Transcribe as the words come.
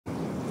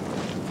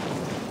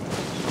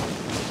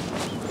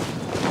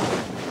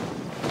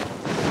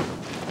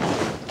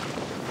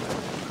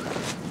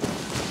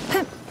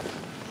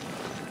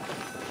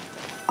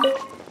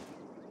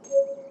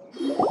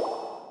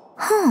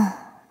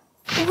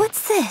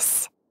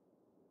this.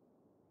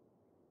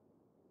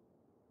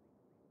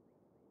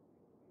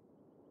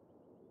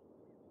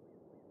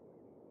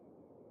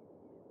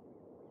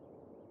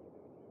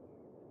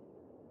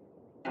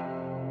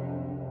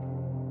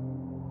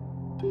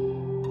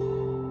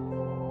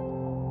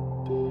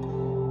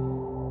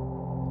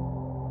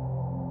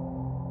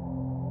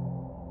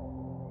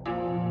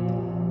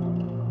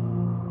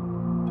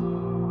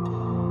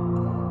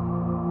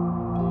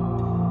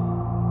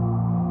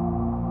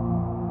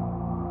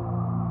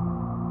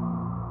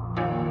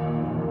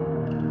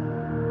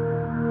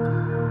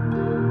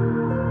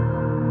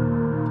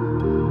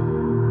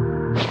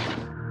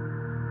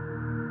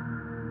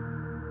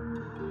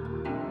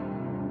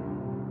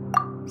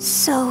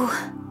 So,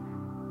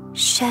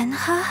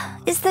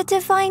 Shenhe is the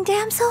divine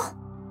damsel?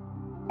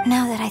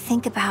 Now that I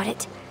think about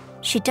it,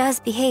 she does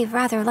behave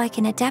rather like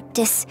an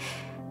Adeptus,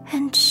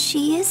 and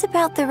she is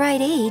about the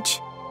right age.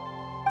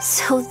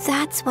 So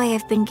that's why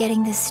I've been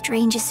getting the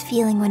strangest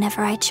feeling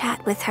whenever I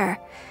chat with her.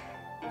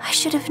 I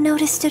should have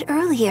noticed it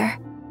earlier.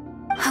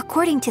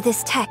 According to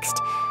this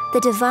text, the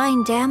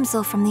divine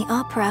damsel from the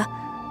opera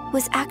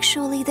was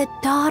actually the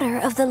daughter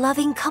of the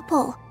loving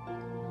couple.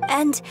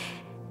 And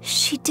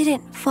she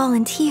didn't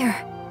volunteer.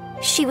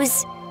 She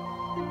was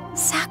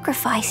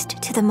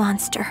sacrificed to the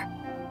monster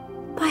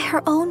by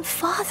her own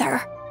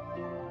father.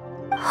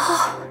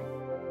 Oh,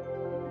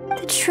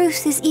 the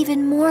truth is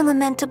even more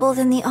lamentable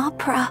than the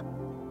opera.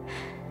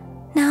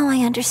 Now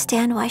I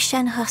understand why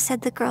Shenhe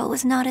said the girl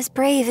was not as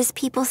brave as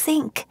people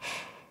think.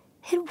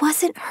 It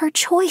wasn't her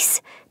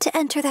choice to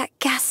enter that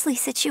ghastly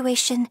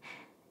situation.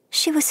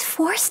 She was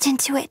forced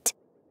into it.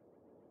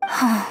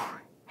 Oh.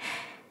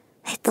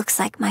 It looks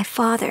like my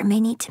father may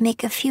need to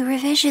make a few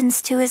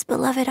revisions to his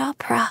beloved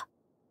opera.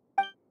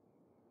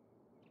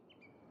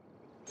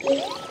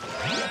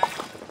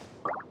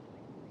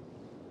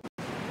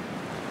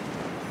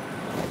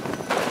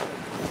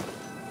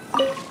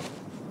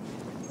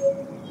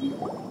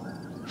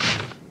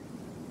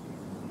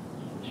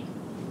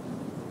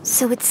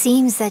 So it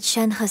seems that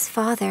Shenhe's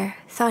father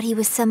thought he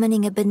was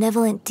summoning a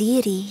benevolent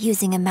deity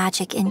using a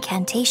magic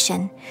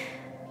incantation.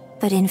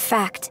 But in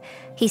fact,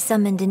 he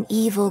summoned an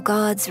evil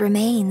god's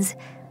remains,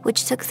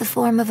 which took the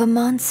form of a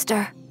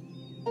monster.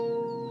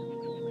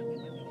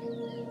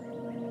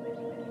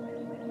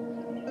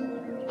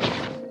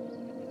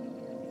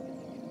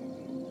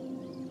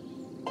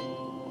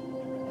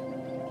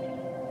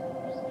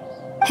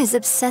 His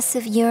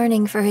obsessive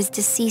yearning for his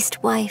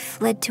deceased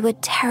wife led to a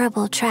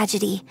terrible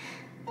tragedy.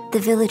 The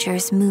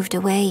villagers moved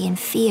away in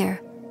fear,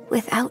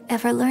 without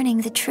ever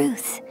learning the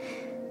truth.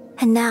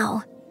 And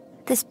now,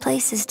 this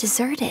place is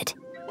deserted.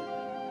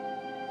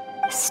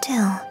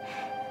 Still,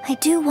 I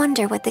do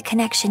wonder what the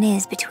connection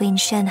is between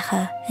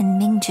Shenhe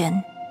and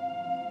Mingjun.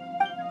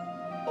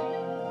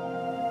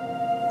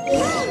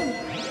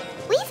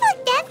 We've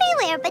looked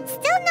everywhere, but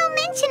still no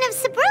mention of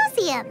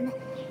Subrosium.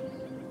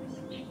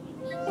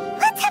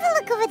 Let's have a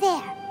look over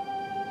there.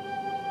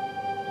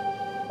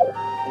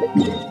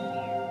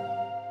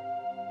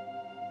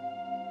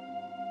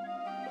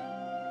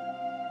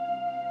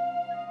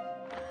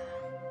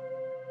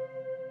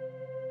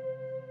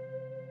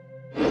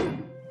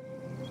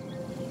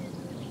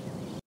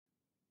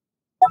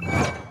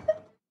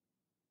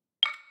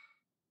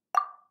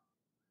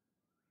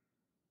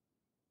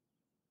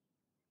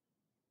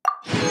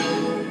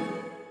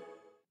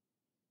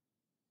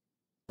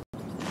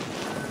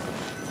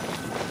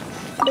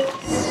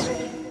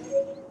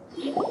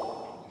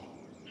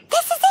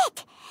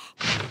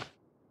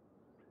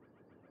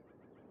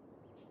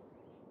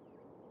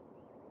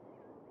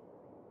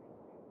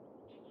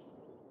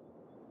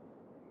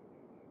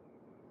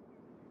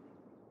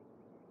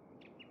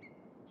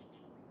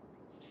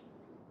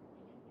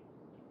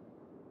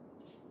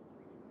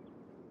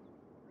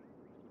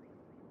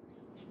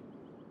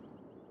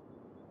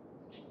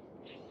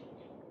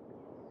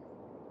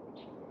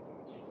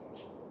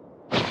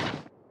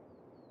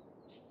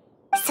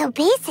 So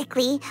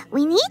basically,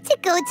 we need to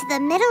go to the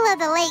middle of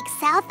the lake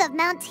south of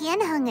Mount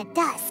Tianheng at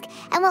dusk,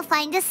 and we'll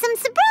find us some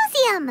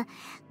Subrosium!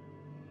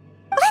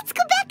 Let's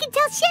go back and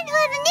tell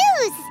Shenhe the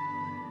news!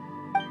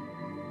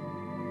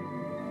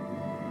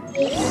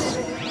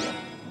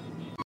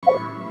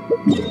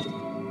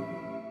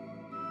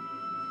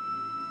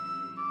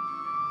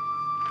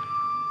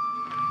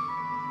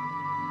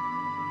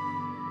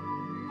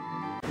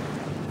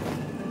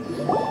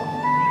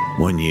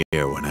 One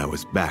year when I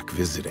was back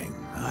visiting,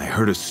 I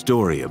heard a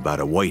story about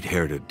a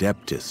white-haired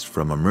Adeptus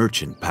from a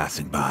merchant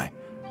passing by.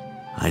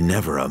 I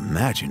never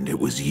imagined it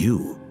was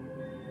you.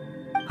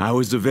 I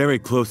was a very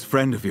close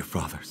friend of your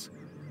father's.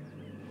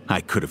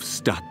 I could have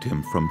stopped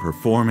him from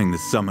performing the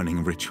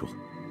summoning ritual.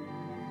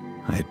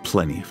 I had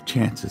plenty of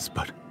chances,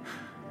 but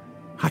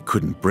I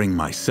couldn't bring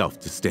myself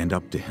to stand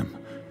up to him.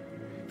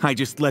 I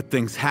just let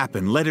things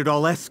happen, let it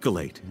all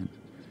escalate. And,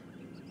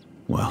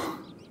 well,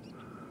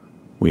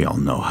 we all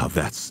know how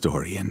that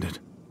story ended.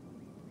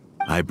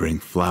 I bring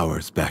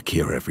flowers back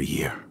here every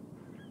year.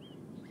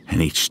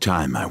 And each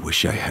time I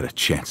wish I had a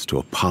chance to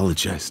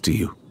apologize to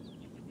you.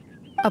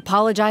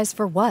 Apologize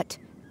for what?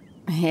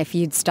 If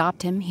you'd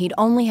stopped him, he'd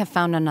only have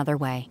found another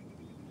way.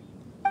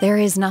 There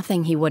is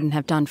nothing he wouldn't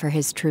have done for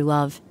his true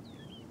love.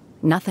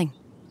 Nothing.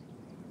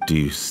 Do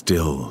you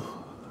still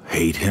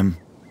hate him?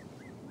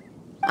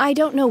 I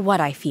don't know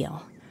what I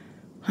feel.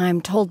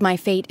 I'm told my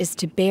fate is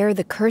to bear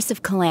the curse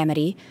of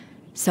calamity,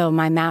 so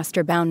my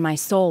master bound my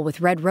soul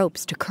with red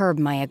ropes to curb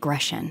my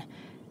aggression.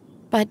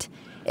 But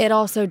it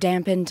also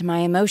dampened my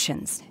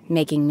emotions,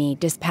 making me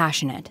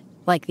dispassionate,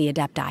 like the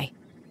Adepti.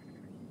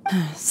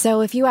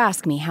 So if you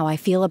ask me how I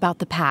feel about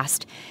the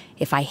past,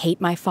 if I hate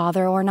my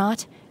father or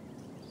not,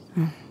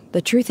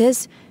 the truth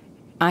is,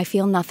 I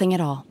feel nothing at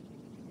all.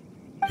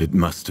 It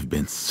must have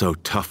been so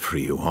tough for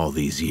you all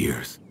these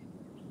years.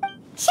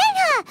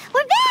 Shenhe!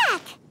 We're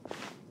back!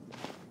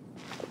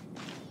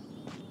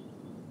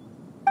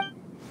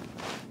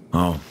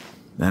 Oh,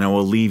 then I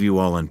will leave you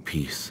all in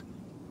peace.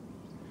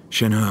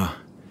 Shenhe,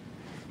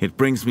 it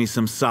brings me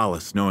some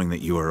solace knowing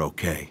that you are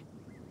okay.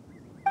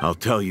 I'll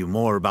tell you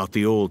more about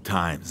the old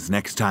times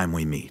next time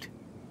we meet.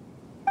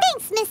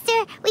 Thanks,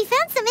 mister. We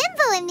found some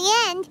info in the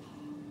end.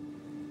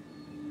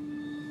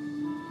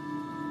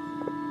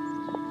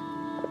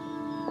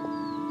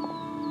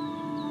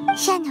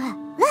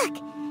 Shenhe, look!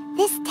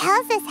 This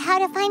tells us how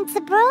to find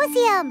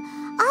Subrosium.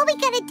 All we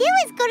gotta do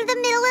is go to the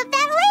middle of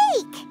that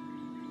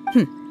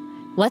lake.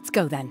 Let's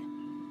go then.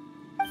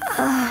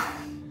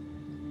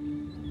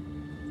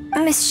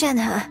 Miss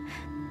Shenhe,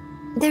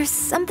 there's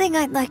something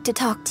I'd like to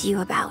talk to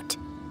you about.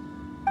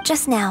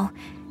 Just now,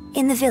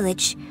 in the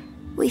village,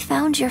 we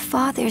found your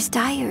father's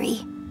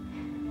diary.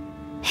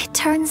 It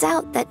turns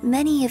out that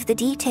many of the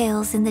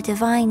details in the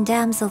Divine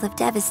Damsel of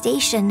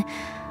Devastation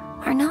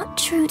are not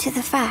true to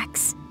the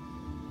facts.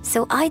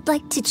 So I'd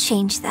like to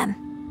change them.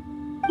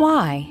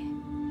 Why?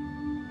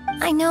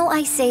 I know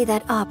I say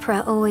that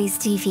opera always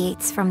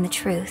deviates from the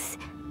truth,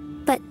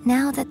 but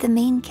now that the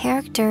main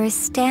character is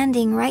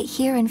standing right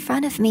here in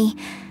front of me,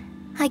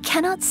 I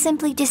cannot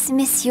simply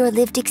dismiss your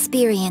lived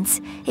experience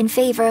in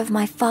favor of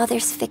my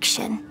father's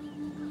fiction.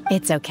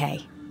 It's okay.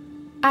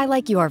 I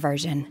like your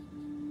version.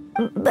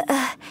 But,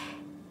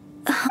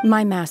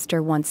 My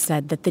master once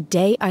said that the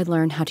day I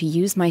learn how to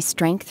use my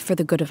strength for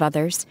the good of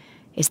others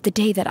is the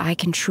day that I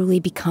can truly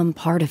become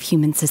part of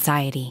human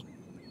society.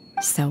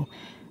 So,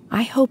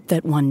 I hope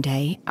that one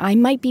day I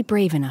might be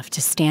brave enough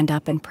to stand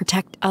up and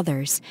protect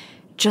others,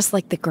 just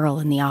like the girl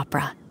in the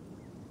opera.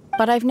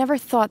 But I've never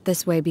thought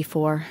this way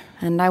before,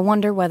 and I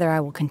wonder whether I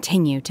will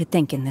continue to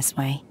think in this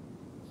way.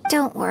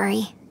 don't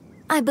worry.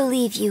 I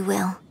believe you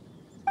will.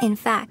 In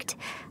fact,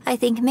 I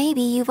think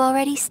maybe you've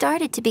already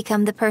started to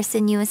become the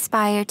person you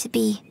aspire to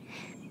be.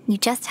 You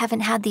just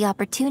haven't had the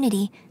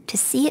opportunity to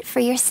see it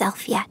for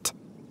yourself yet.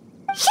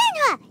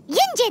 Shenhe!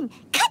 Yunjin!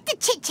 Cut the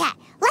chit-chat!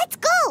 Let's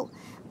go!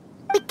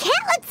 We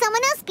can't let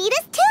someone else beat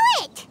us to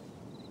it!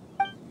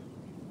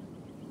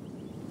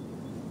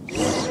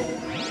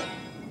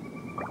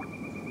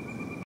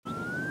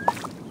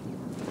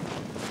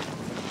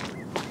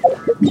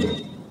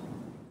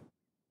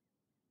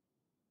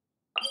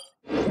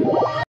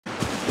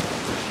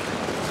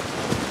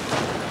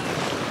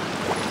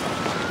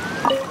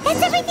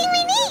 That's everything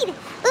we need!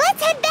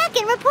 Let's head back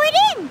and report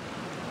in!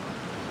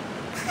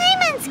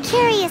 Paimon's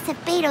curious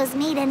if Beto's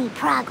made any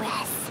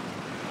progress.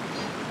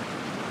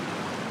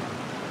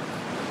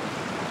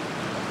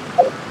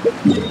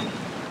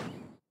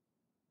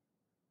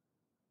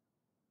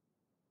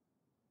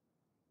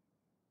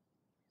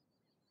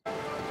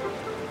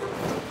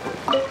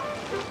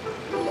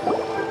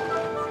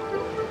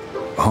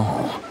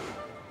 Oh,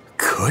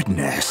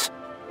 goodness.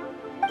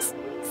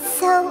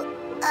 So,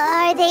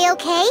 are they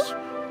okay?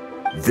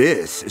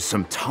 This is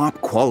some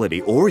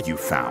top-quality ore you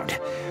found.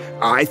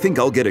 I think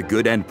I'll get a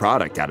good end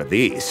product out of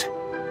these.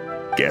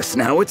 Guess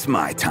now it's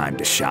my time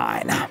to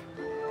shine.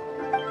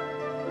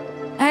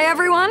 Hey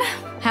everyone,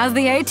 how's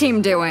the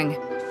A-team doing?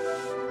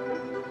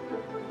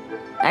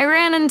 I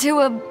ran into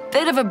a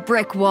bit of a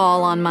brick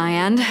wall on my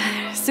end.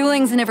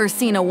 Suling's never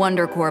seen a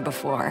Wonder Core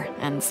before,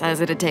 and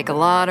says it'd take a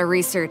lot of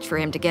research for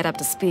him to get up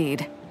to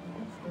speed.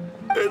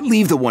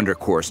 Leave the Wonder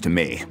Cores to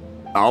me.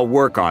 I'll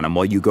work on them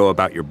while you go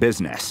about your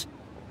business.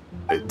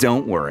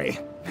 Don't worry.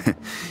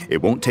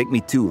 It won't take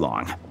me too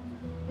long.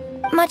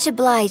 Much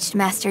obliged,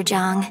 Master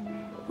Zhang.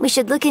 We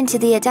should look into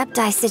the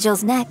Adepti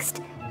sigils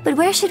next, but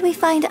where should we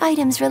find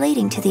items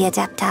relating to the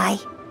Adepti?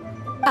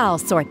 I'll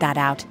sort that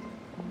out.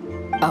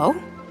 Oh?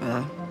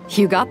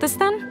 You got this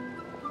then?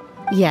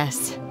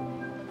 Yes.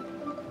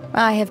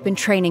 I have been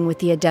training with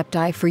the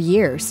Adepti for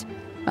years.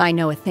 I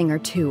know a thing or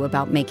two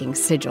about making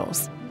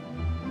sigils.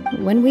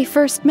 When we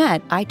first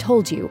met, I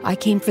told you I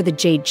came for the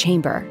Jade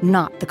Chamber,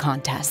 not the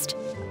contest.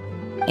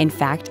 In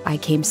fact, I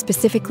came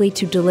specifically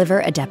to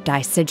deliver Adepti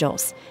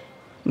sigils.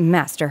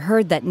 Master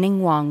heard that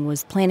Ningguang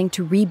was planning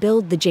to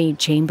rebuild the Jade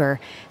Chamber,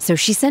 so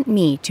she sent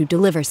me to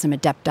deliver some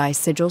Adepti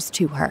sigils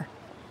to her.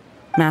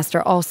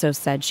 Master also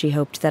said she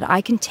hoped that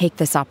I can take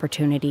this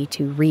opportunity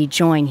to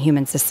rejoin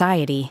human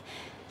society.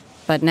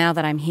 But now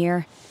that I'm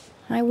here,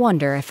 I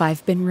wonder if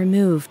I've been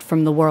removed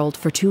from the world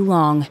for too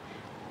long.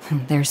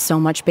 There's so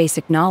much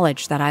basic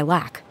knowledge that I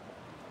lack.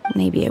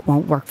 Maybe it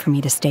won't work for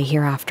me to stay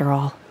here after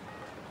all.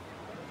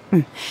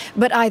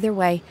 But either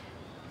way,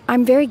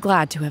 I'm very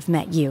glad to have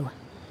met you,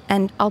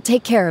 and I'll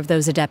take care of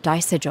those Adepti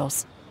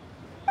sigils.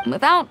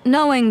 Without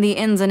knowing the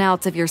ins and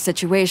outs of your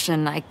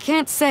situation, I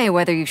can't say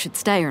whether you should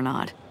stay or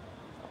not.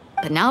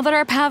 But now that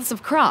our paths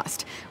have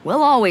crossed,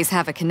 we'll always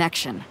have a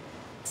connection.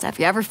 So if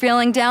you're ever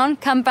feeling down,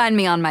 come find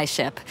me on my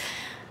ship.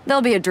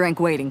 There'll be a drink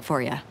waiting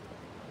for you.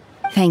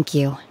 Thank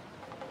you.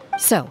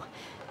 So,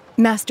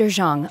 Master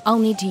Zhang, I'll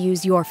need to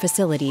use your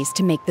facilities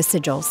to make the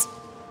sigils.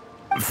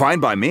 Fine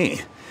by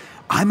me.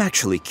 I'm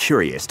actually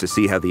curious to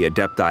see how the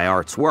Adepti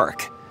arts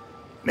work.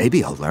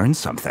 Maybe I'll learn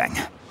something.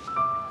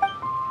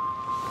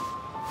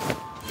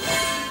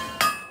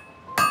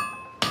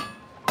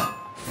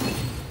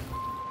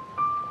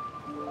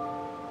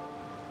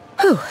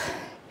 Whew.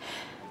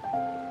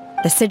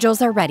 The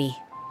sigils are ready.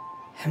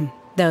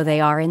 Though they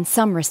are in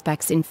some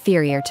respects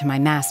inferior to my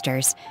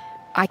master's,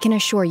 I can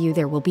assure you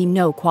there will be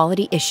no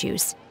quality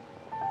issues.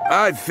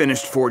 I've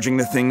finished forging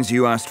the things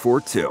you asked for,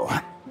 too.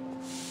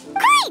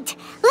 Great!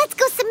 Let's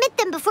go submit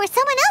them before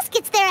someone else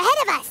gets there ahead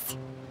of us.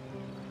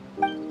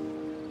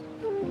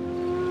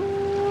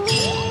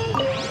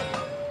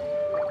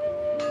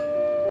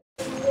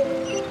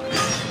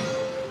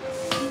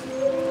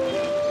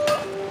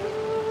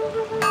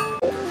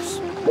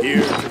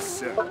 Here to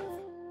serve.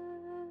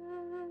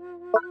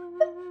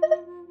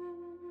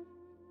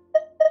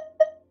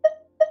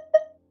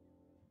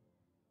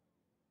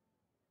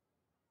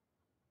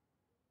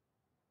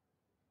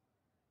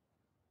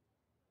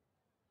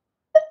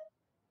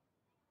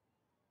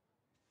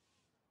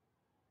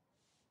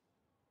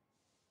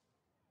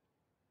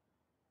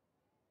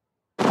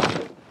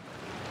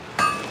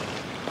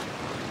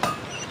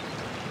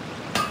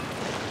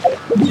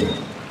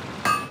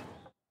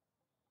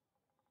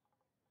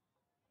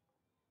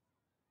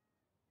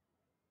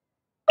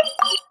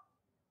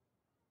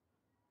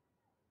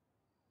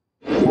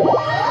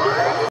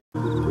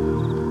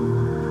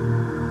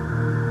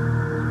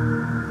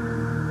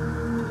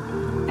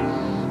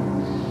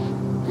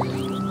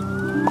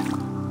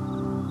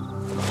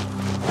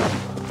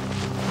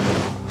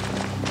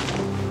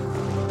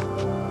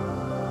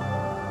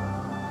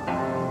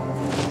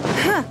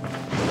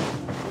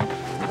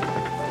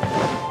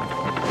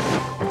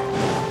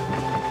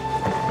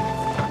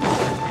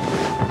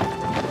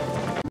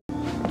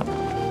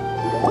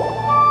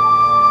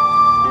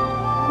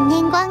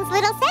 Ningguang's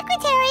little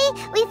secretary!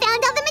 We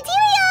found all the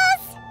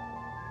materials!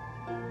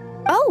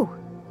 Oh,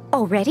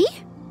 already?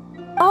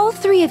 All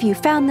three of you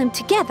found them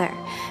together.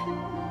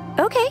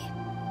 Okay,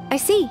 I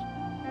see.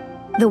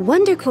 The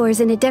Wonder Cores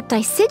and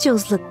Adepti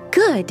sigils look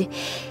good.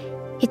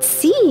 It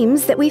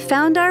seems that we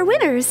found our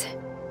winners.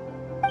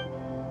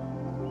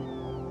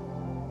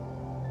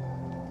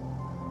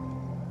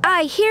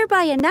 I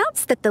hereby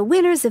announce that the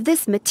winners of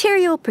this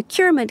material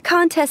procurement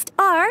contest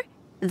are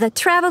the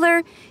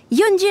Traveler,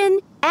 Yunjin,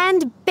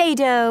 and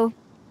Beidou.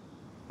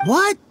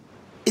 What?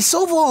 It's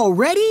over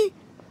already?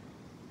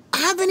 I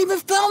haven't even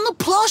found the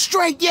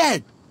plustrate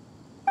yet!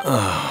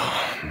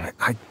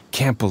 I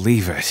can't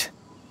believe it.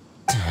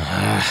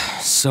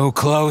 So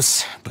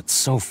close, but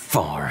so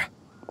far.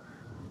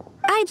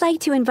 I'd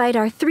like to invite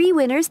our three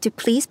winners to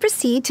please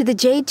proceed to the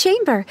Jade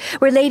Chamber,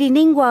 where Lady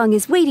Ningguang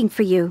is waiting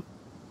for you.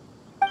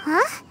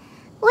 Huh?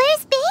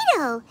 Where's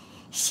Beidou?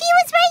 She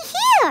was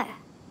right here!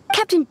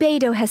 Captain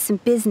Beidou has some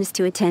business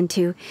to attend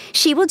to.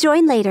 She will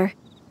join later.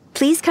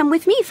 Please come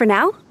with me for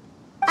now.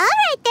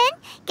 Alright then,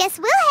 guess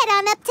we'll head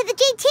on up to the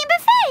Jade Chamber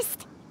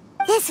first.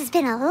 This has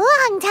been a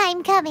long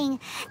time coming.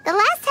 The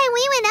last time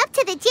we went up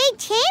to the Jade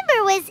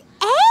Chamber was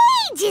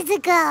ages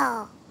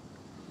ago.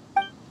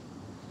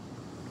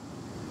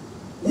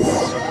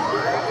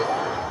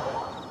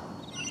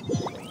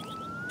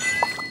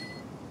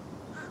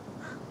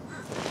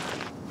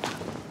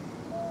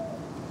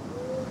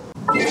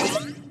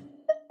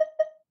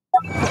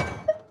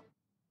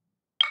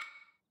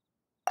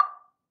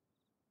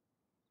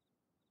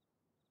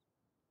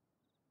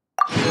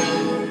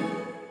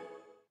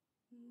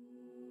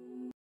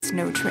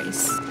 No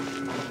trace.